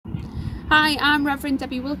Hi, I'm Reverend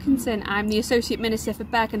Debbie Wilkinson. I'm the Associate Minister for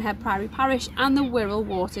Birkenhead Priory Parish and the Wirral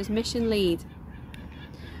Waters Mission Lead.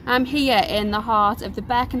 I'm here in the heart of the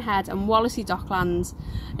Birkenhead and Wallasey Docklands,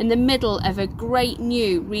 in the middle of a great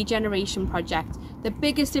new regeneration project, the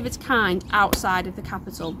biggest of its kind outside of the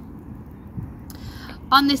capital.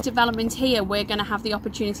 On this development here, we're going to have the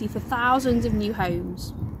opportunity for thousands of new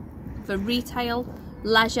homes, for retail,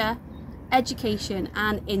 leisure, education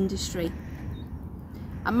and industry.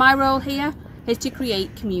 And my role here is to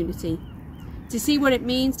create community, to see what it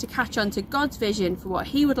means to catch on to God's vision for what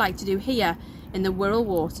He would like to do here in the Wirral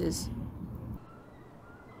Waters.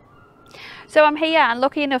 So I'm here and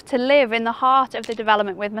lucky enough to live in the heart of the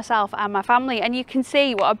development with myself and my family, and you can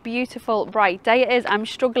see what a beautiful bright day it is. I'm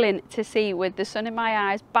struggling to see with the sun in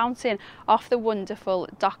my eyes bouncing off the wonderful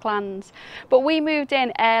docklands. But we moved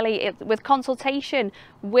in early with consultation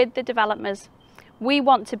with the developers. We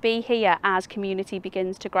want to be here as community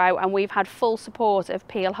begins to grow, and we've had full support of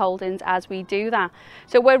Peel Holdings as we do that.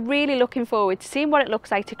 So we're really looking forward to seeing what it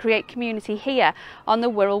looks like to create community here on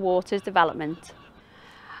the Wirral Waters development.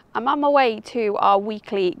 I'm on my way to our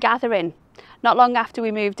weekly gathering. Not long after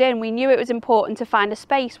we moved in, we knew it was important to find a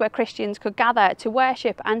space where Christians could gather to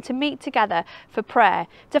worship and to meet together for prayer,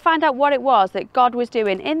 to find out what it was that God was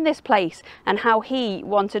doing in this place and how He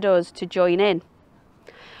wanted us to join in.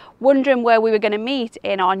 Wondering where we were going to meet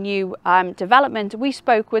in our new development, we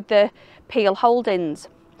spoke with the Peel Holdings.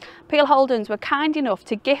 Peel Holdings were kind enough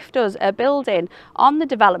to gift us a building on the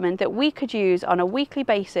development that we could use on a weekly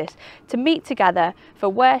basis to meet together for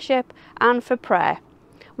worship and for prayer.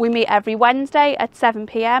 We meet every Wednesday at 7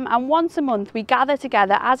 p.m, and once a month we gather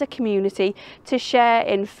together as a community to share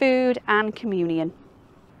in food and communion.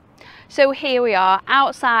 So here we are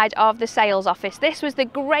outside of the sales office. This was the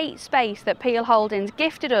great space that Peel Holdings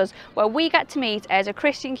gifted us, where we get to meet as a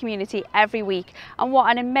Christian community every week. And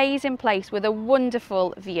what an amazing place with a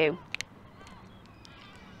wonderful view.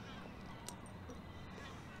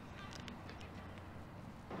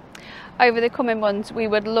 Over the coming months, we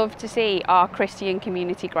would love to see our Christian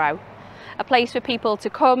community grow. A place for people to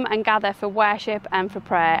come and gather for worship and for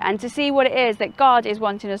prayer, and to see what it is that God is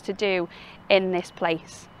wanting us to do in this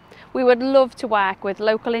place. We would love to work with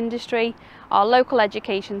local industry, our local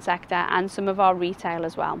education sector and some of our retail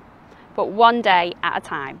as well, but one day at a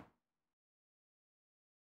time.